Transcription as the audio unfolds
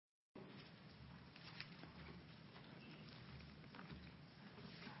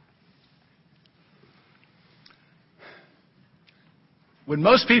When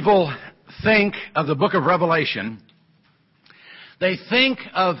most people think of the book of Revelation, they think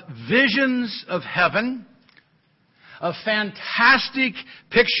of visions of heaven, of fantastic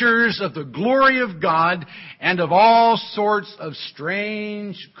pictures of the glory of God, and of all sorts of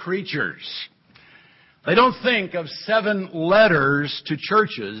strange creatures. They don't think of 7 letters to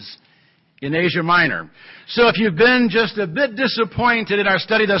churches in Asia Minor. So if you've been just a bit disappointed in our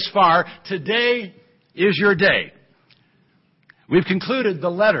study thus far, today is your day. We've concluded the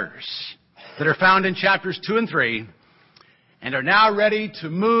letters that are found in chapters 2 and 3 and are now ready to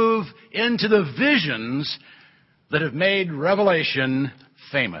move into the visions that have made Revelation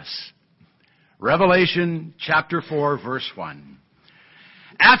famous. Revelation chapter 4, verse 1.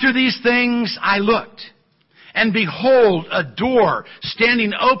 After these things I looked, and behold, a door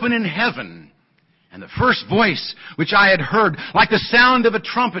standing open in heaven. And the first voice which I had heard, like the sound of a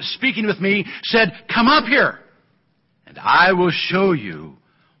trumpet speaking with me, said, "Come up here, and I will show you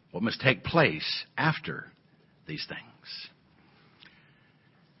what must take place after these things."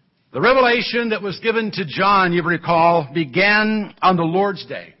 The revelation that was given to John, you recall, began on the Lord's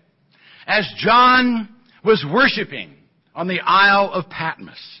Day, as John was worshiping on the Isle of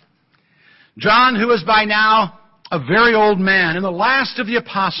Patmos. John, who was by now a very old man and the last of the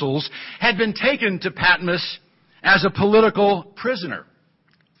apostles, had been taken to Patmos as a political prisoner.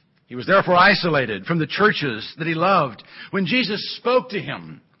 He was therefore isolated from the churches that he loved when Jesus spoke to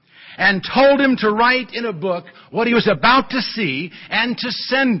him and told him to write in a book what he was about to see and to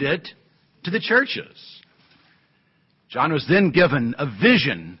send it to the churches. John was then given a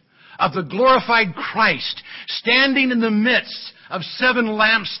vision of the glorified Christ standing in the midst of 7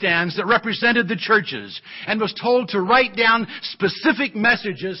 lampstands that represented the churches, and was told to write down specific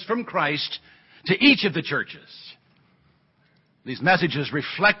messages from Christ to each of the churches. These messages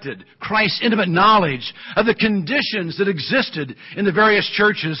reflected Christ's intimate knowledge of the conditions that existed in the various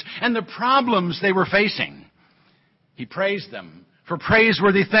churches and the problems they were facing. He praised them for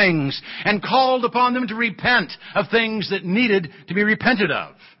praiseworthy things and called upon them to repent of things that needed to be repented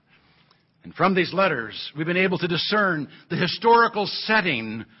of. And from these letters, we've been able to discern the historical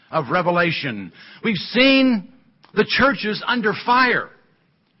setting of Revelation. We've seen the churches under fire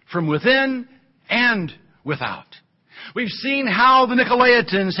from within and without. We've seen how the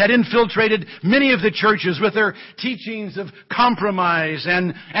Nicolaitans had infiltrated many of the churches with their teachings of compromise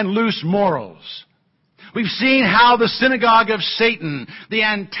and loose morals. We've seen how the synagogue of Satan, the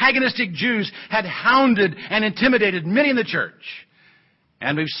antagonistic Jews, had hounded and intimidated many in the church.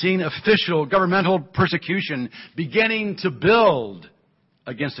 And we've seen official governmental persecution beginning to build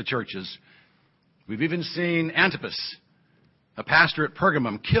against the churches. We've even seen Antipas, a pastor at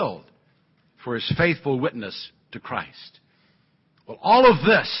Pergamum, killed for his faithful witness to Christ. Well, all of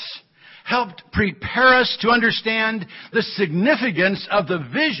this helped prepare us to understand the significance of the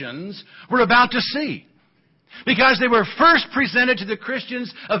visions we're about to see. Because they were first presented to the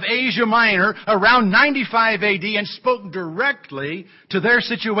Christians of Asia Minor around 95 AD and spoke directly to their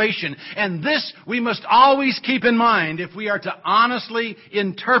situation. And this we must always keep in mind if we are to honestly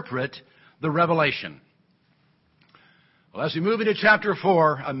interpret the revelation. Well, as we move into chapter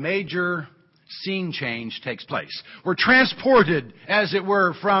 4, a major scene change takes place. We're transported, as it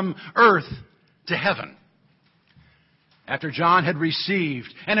were, from earth to heaven. After John had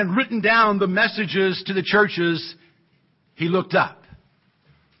received and had written down the messages to the churches, he looked up.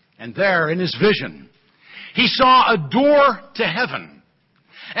 And there, in his vision, he saw a door to heaven.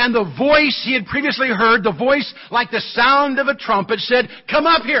 And the voice he had previously heard, the voice like the sound of a trumpet, said, "Come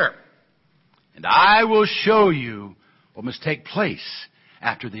up here, and I will show you what must take place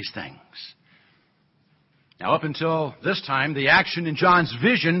after these things." Now, up until this time, the action in John's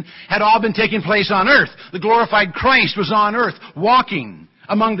vision had all been taking place on earth. The glorified Christ was on earth, walking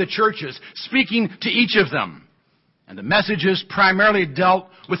among the churches, speaking to each of them. And the messages primarily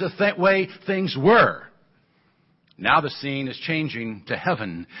dealt with the way things were. Now the scene is changing to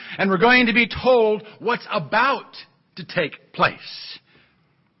heaven, and we're going to be told what's about to take place.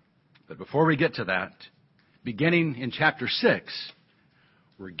 But before we get to that, beginning in chapter 6,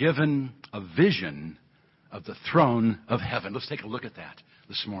 we're given a vision of the throne of heaven. Let's take a look at that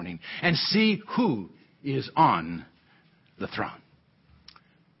this morning and see who is on the throne.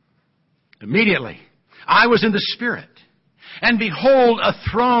 Immediately, I was in the Spirit, and behold, a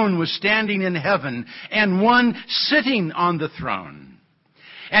throne was standing in heaven, and one sitting on the throne.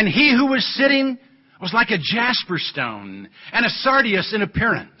 And he who was sitting was like a jasper stone and a sardius in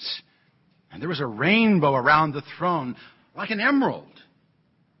appearance. And there was a rainbow around the throne like an emerald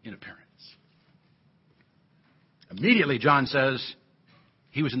in appearance. Immediately, John says,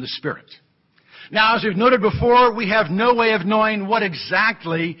 he was in the Spirit. Now, as we've noted before, we have no way of knowing what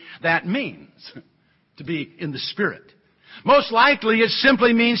exactly that means, to be in the Spirit. Most likely, it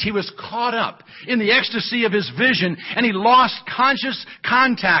simply means he was caught up in the ecstasy of his vision and he lost conscious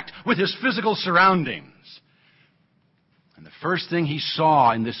contact with his physical surroundings. And the first thing he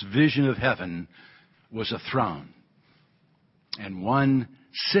saw in this vision of heaven was a throne and one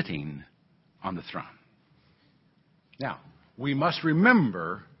sitting on the throne. Now, we must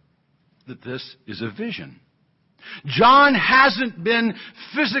remember that this is a vision. John hasn't been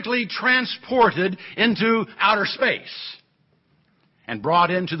physically transported into outer space and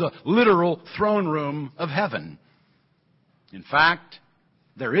brought into the literal throne room of heaven. In fact,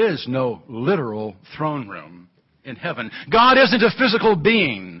 there is no literal throne room in heaven. God isn't a physical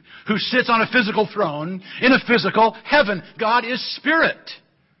being who sits on a physical throne in a physical heaven. God is spirit.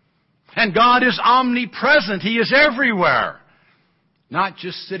 And God is omnipresent. He is everywhere. Not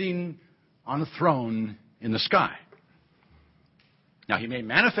just sitting on a throne in the sky. Now, he may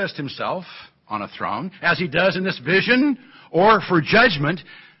manifest himself on a throne, as he does in this vision, or for judgment,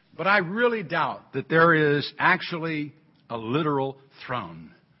 but I really doubt that there is actually a literal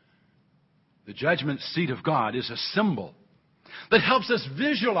throne. The judgment seat of God is a symbol that helps us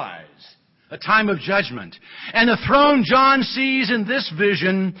visualize a time of judgment. And the throne John sees in this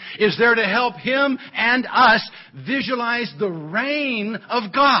vision is there to help him and us visualize the reign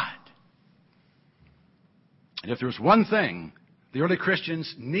of God. And if there was one thing the early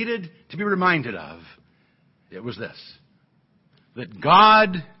Christians needed to be reminded of, it was this: that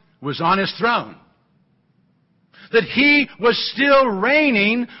God was on His throne. That He was still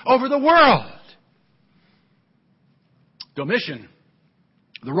reigning over the world. Domitian,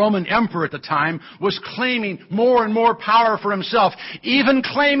 the Roman emperor at the time, was claiming more and more power for himself, even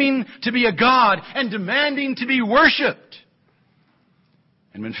claiming to be a god and demanding to be worshipped.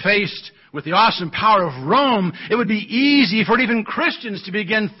 And when faced with the awesome power of Rome, it would be easy for even Christians to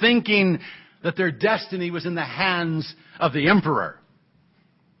begin thinking that their destiny was in the hands of the emperor.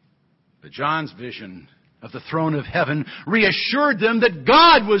 But John's vision of the throne of heaven reassured them that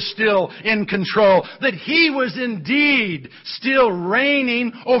God was still in control, that He was indeed still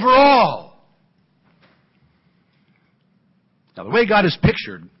reigning over all. Now, the way God is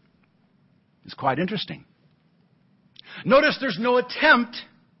pictured is quite interesting. Notice there's no attempt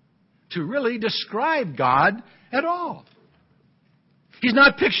to really describe God at all. He's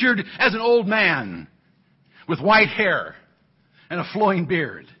not pictured as an old man with white hair and a flowing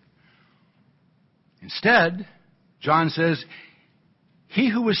beard. Instead, John says, He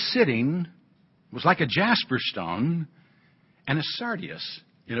who was sitting was like a jasper stone and a sardius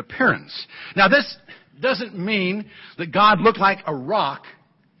in appearance. Now, this doesn't mean that God looked like a rock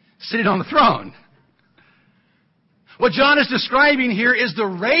sitting on the throne. What John is describing here is the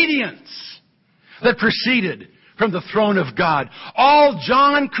radiance that proceeded from the throne of God. All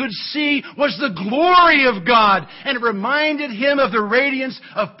John could see was the glory of God, and it reminded him of the radiance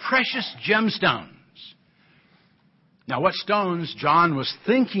of precious gemstones. Now, what stones John was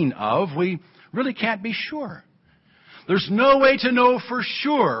thinking of, we really can't be sure. There's no way to know for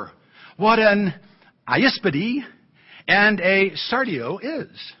sure what an iaspide and a sardio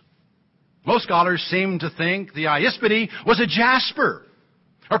is. Most scholars seem to think the iaspide was a jasper,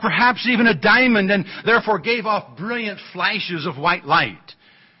 or perhaps even a diamond, and therefore gave off brilliant flashes of white light.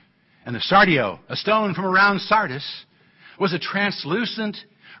 And the sardio, a stone from around Sardis, was a translucent,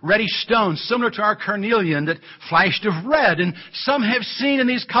 reddish stone, similar to our carnelian, that flashed of red. And some have seen in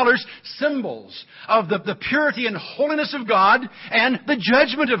these colors symbols of the purity and holiness of God and the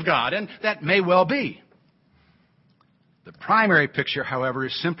judgment of God, and that may well be. The primary picture, however,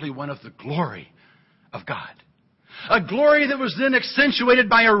 is simply one of the glory of God. A glory that was then accentuated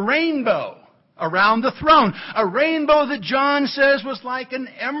by a rainbow around the throne. A rainbow that John says was like an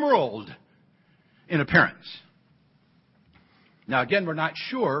emerald in appearance. Now again, we're not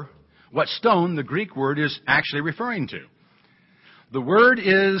sure what stone the Greek word is actually referring to. The word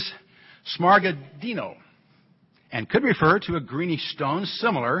is smaragdino and could refer to a greenish stone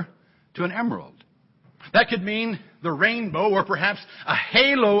similar to an emerald. That could mean the rainbow, or perhaps a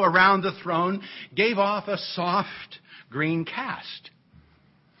halo around the throne, gave off a soft green cast.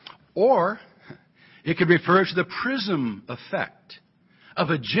 Or it could refer to the prism effect of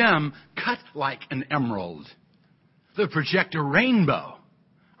a gem cut like an emerald that would project a rainbow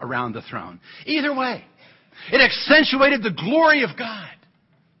around the throne. Either way, it accentuated the glory of God.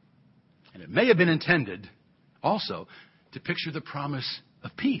 And it may have been intended also to picture the promise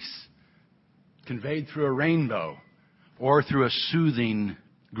of peace, conveyed through a rainbow or through a soothing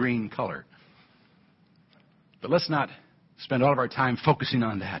green color. But let's not spend all of our time focusing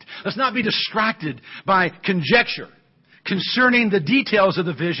on that. Let's not be distracted by conjecture concerning the details of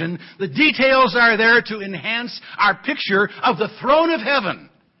the vision. The details are there to enhance our picture of the throne of heaven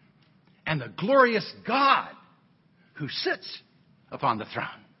and the glorious God who sits upon the throne.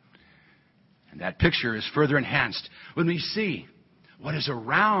 And that picture is further enhanced when we see what is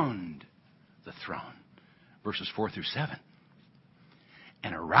around the throne. Verses 4 through 7.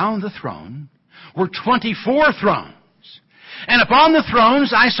 And around the throne were 24 thrones. And upon the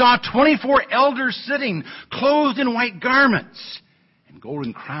thrones I saw 24 elders sitting, clothed in white garments, and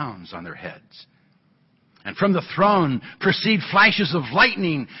golden crowns on their heads. And from the throne proceed flashes of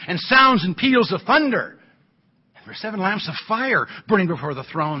lightning, and sounds and peals of thunder. And there were 7 lamps of fire burning before the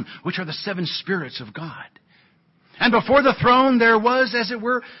throne, which are the 7 spirits of God. And before the throne there was, as it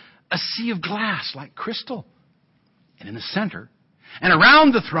were, a sea of glass like crystal. And in the center, and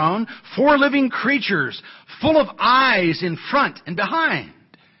around the throne, 4 living creatures, full of eyes in front and behind.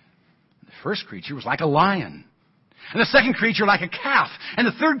 The first creature was like a lion, and the second creature like a calf, and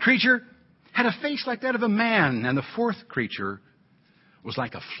the third creature had a face like that of a man, and the fourth creature was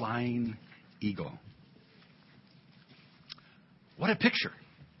like a flying eagle. What a picture.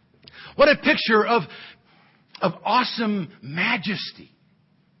 What a picture of awesome majesty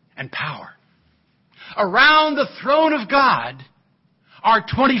and power. Around the throne of God are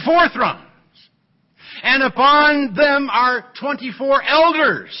 24 thrones, and upon them are 24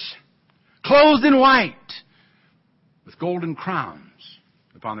 elders, clothed in white, with golden crowns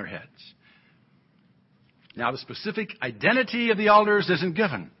upon their heads. Now, the specific identity of the elders isn't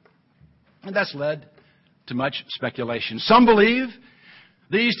given, and that's led to much speculation. Some believe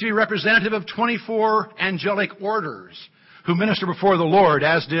these to be representative of 24 angelic orders who minister before the Lord,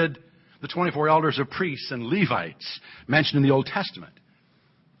 as did the 24 elders of priests and Levites mentioned in the Old Testament.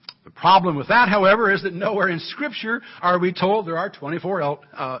 The problem with that, however, is that nowhere in Scripture are we told there are 24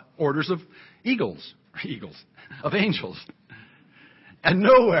 orders of of angels. And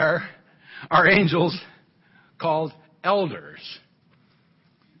nowhere are angels called elders.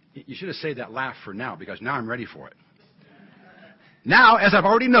 You should have saved that laugh for now, because now I'm ready for it. Now, as I've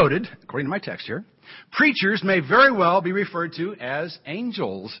already noted, according to my text here, preachers may very well be referred to as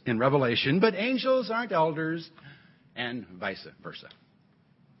angels in Revelation, but angels aren't elders, and vice versa.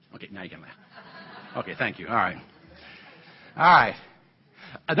 Okay, now you can laugh. Okay, thank you. All right.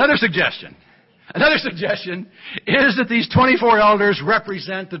 Another suggestion is that these 24 elders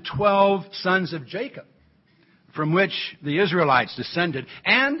represent the 12 sons of Jacob, from which the Israelites descended,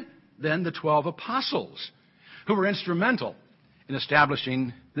 and then the 12 apostles who were instrumental in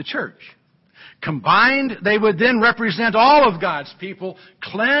establishing the church. Combined, they would then represent all of God's people,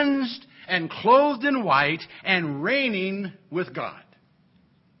 cleansed and clothed in white and reigning with God.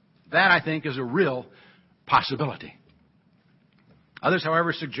 That, I think, is a real possibility. Others,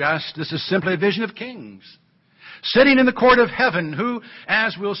 however, suggest this is simply a vision of kings sitting in the court of heaven who,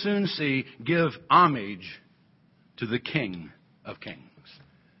 as we'll soon see, give homage to the King of Kings.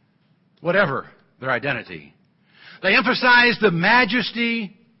 Whatever their identity, they emphasize the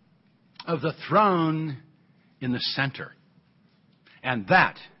majesty of the throne in the center. And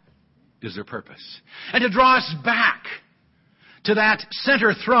that is their purpose. And to draw us back to that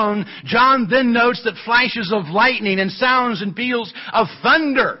center throne, John then notes that flashes of lightning and sounds and peals of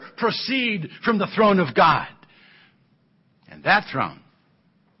thunder proceed from the throne of God. And that throne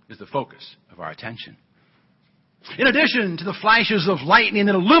is the focus of our attention. In addition to the flashes of lightning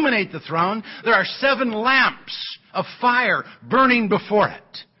that illuminate the throne, there are 7 lamps of fire burning before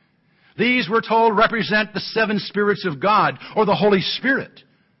it. These, we're told, represent the 7 spirits of God, or the Holy Spirit,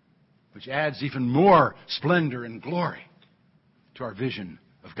 which adds even more splendor and glory to our vision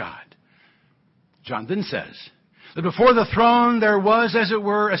of God. John then says that before the throne there was, as it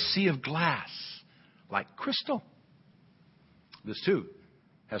were, a sea of glass, like crystal. This, too,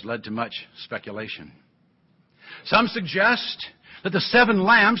 has led to much speculation. Some suggest that the 7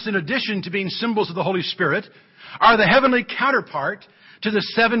 lamps, in addition to being symbols of the Holy Spirit, are the heavenly counterpart to the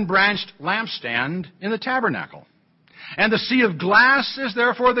 7-branched lampstand in the tabernacle. And the sea of glass is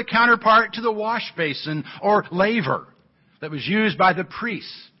therefore the counterpart to the wash basin or laver that was used by the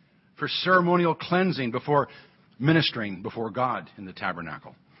priests for ceremonial cleansing before ministering before God in the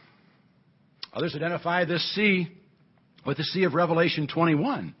tabernacle. Others identify this sea with the sea of Revelation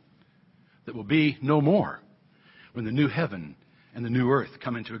 21 that will be no more when the new heaven and the new earth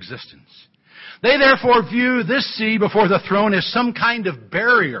come into existence. They therefore view this sea before the throne as some kind of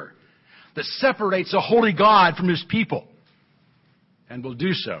barrier that separates a holy God from His people, and will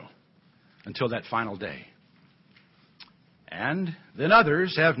do so until that final day. And then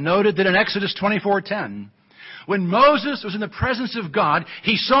others have noted that in Exodus 24:10, When Moses was in the presence of God,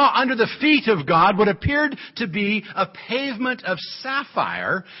 he saw under the feet of God what appeared to be a pavement of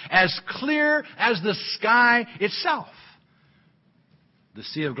sapphire as clear as the sky itself. The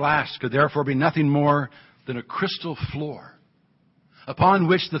sea of glass could therefore be nothing more than a crystal floor upon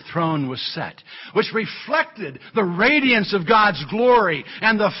which the throne was set, which reflected the radiance of God's glory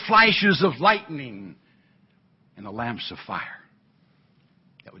and the flashes of lightning and the lamps of fire.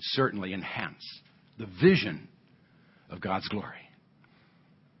 That would certainly enhance the vision of God's glory.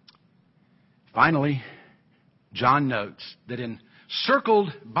 Finally, John notes that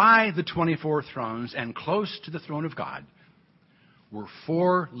encircled by the 24 thrones and close to the throne of God were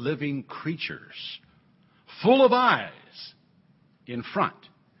 4 living creatures, full of eyes in front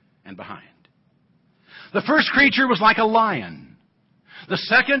and behind. The first creature was like a lion. The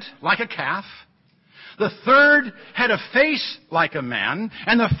second, like a calf. The third had a face like a man.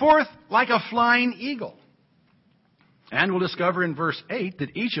 And the fourth, like a flying eagle. And we'll discover in verse 8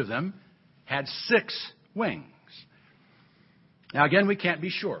 that each of them had 6 wings. Now again, we can't be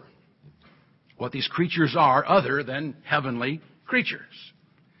sure what these creatures are other than heavenly creatures.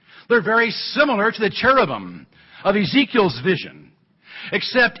 They're very similar to the cherubim of Ezekiel's vision,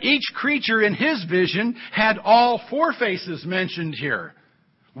 except each creature in his vision had all 4 faces mentioned here,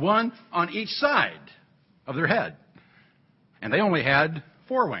 one on each side of their head. And they only had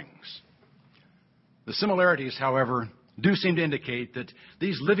 4 wings. The similarities, however, do seem to indicate that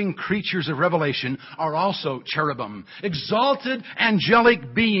these living creatures of Revelation are also cherubim, exalted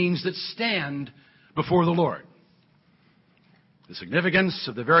angelic beings that stand before the Lord. The significance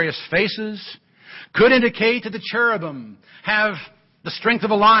of the various faces could indicate that the cherubim have the strength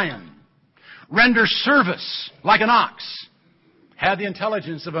of a lion, render service like an ox, have the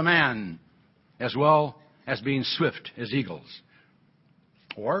intelligence of a man, as well as being swift as eagles.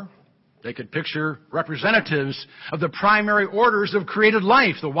 Or they could picture representatives of the primary orders of created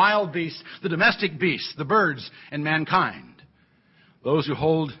life, the wild beasts, the domestic beasts, the birds, and mankind. Those who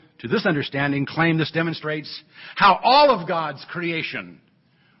hold to this understanding claim this demonstrates how all of God's creation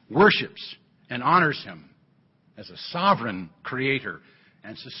worships and honors Him as a sovereign creator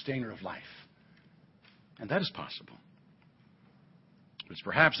and sustainer of life. And that is possible. But it's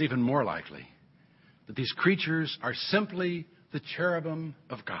perhaps even more likely that these creatures are simply the cherubim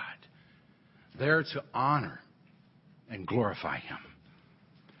of God, there to honor and glorify Him.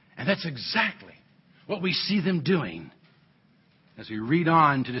 And that's exactly what we see them doing as we read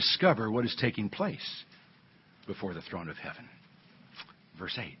on to discover what is taking place before the throne of heaven.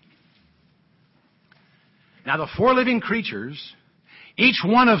 Verse 8. Now the 4 living creatures, each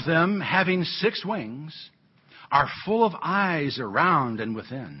one of them having 6 wings, are full of eyes around and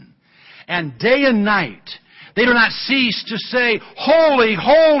within. And day and night they do not cease to say, Holy,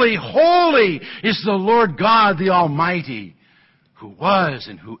 holy, holy is the Lord God the Almighty, who was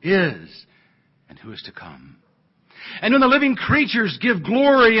and who is to come. And when the living creatures give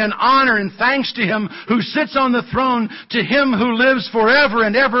glory and honor and thanks to Him who sits on the throne, to Him who lives forever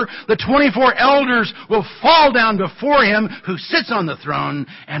and ever, the 24 elders will fall down before Him who sits on the throne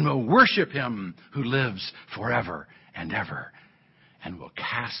and will worship Him who lives forever and ever, and will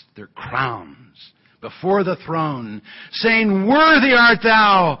cast their crowns before the throne, saying, Worthy art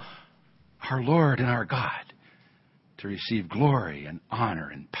Thou, our Lord and our God, to receive glory and honor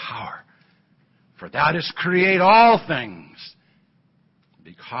and power. For Thou didst create all things.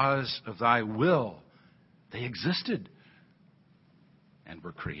 Because of Thy will, they existed and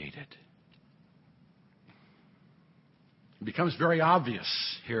were created. It becomes very obvious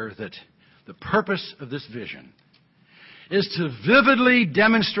here that the purpose of this vision is to vividly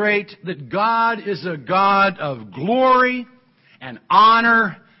demonstrate that God is a God of glory and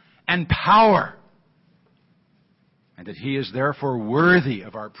honor and power, and that He is therefore worthy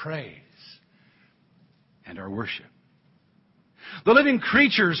of our praise and our worship. The living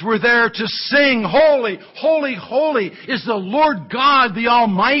creatures were there to sing, Holy, holy, holy is the Lord God the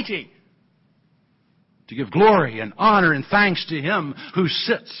Almighty, to give glory and honor and thanks to Him who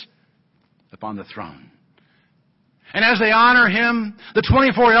sits upon the throne. And as they honor Him, the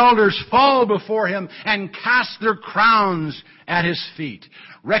 24 elders fall before Him and cast their crowns at His feet,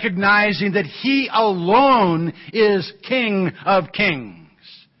 recognizing that He alone is King of kings,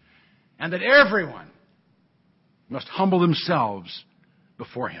 and that everyone must humble themselves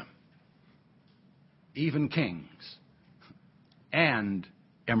before Him, even kings and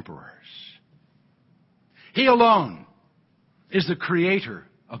emperors. He alone is the creator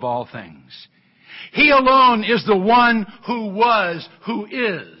of all things. He alone is the one who was, who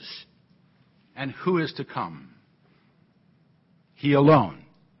is, and who is to come. He alone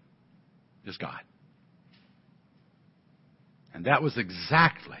is God. And that was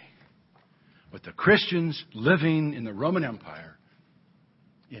exactly what the Christians living in the Roman Empire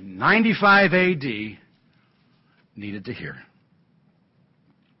in 95 AD needed to hear.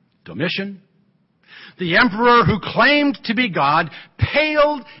 Domitian, the emperor who claimed to be God,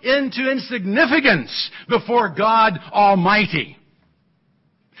 paled into insignificance before God Almighty.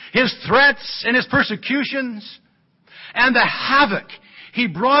 His threats and his persecutions and the havoc he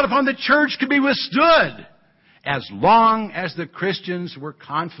brought upon the church could be withstood as long as the Christians were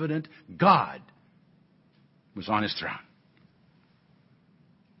confident God was on his throne.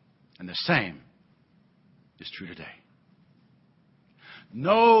 And the same is true today.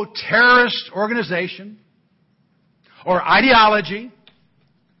 No terrorist organization or ideology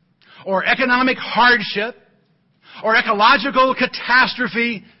or economic hardship or ecological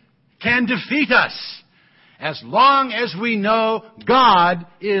catastrophe can defeat us as long as we know God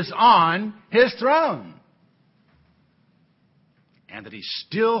is on his throne and that he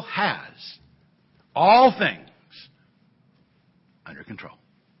still has all things under control.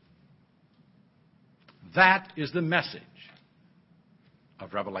 That is the message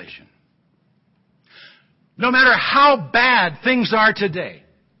of Revelation. No matter how bad things are today,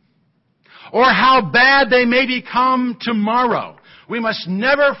 or how bad they may become tomorrow, we must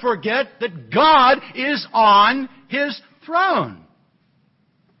never forget that God is on his throne.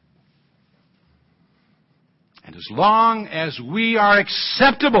 And as long as we are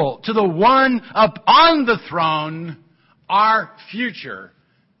acceptable to the one up on the throne, our future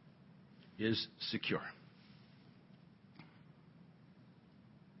is secure.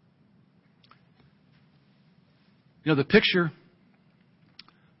 You know, the picture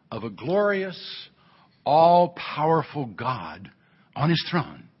of a glorious, all-powerful God on his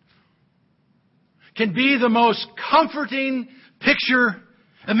throne can be the most comforting picture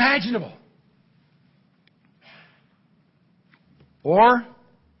imaginable. Or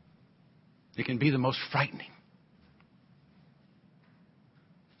it can be the most frightening.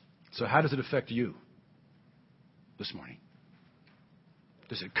 So how does it affect you this morning?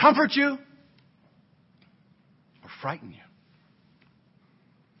 Does it comfort you or frighten you?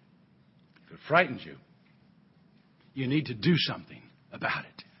 If it frightens you, you need to do something about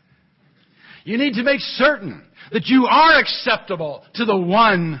it. You need to make certain that you are acceptable to the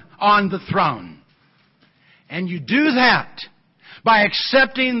one on the throne. And you do that by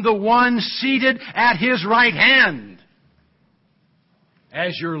accepting the one seated at his right hand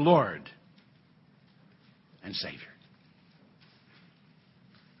as your Lord and Savior.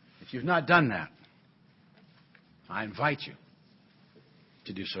 If you've not done that, I invite you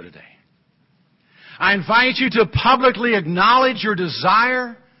to do so today. I invite you to publicly acknowledge your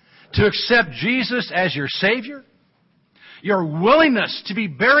desire to accept Jesus as your Savior, your willingness to be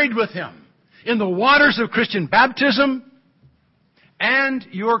buried with him in the waters of Christian baptism, and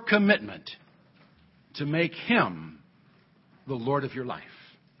your commitment to make him the Lord of your life.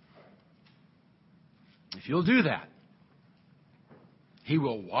 If you'll do that, he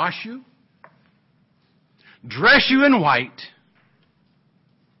will wash you, dress you in white,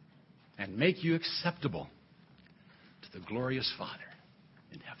 and make you acceptable to the glorious Father.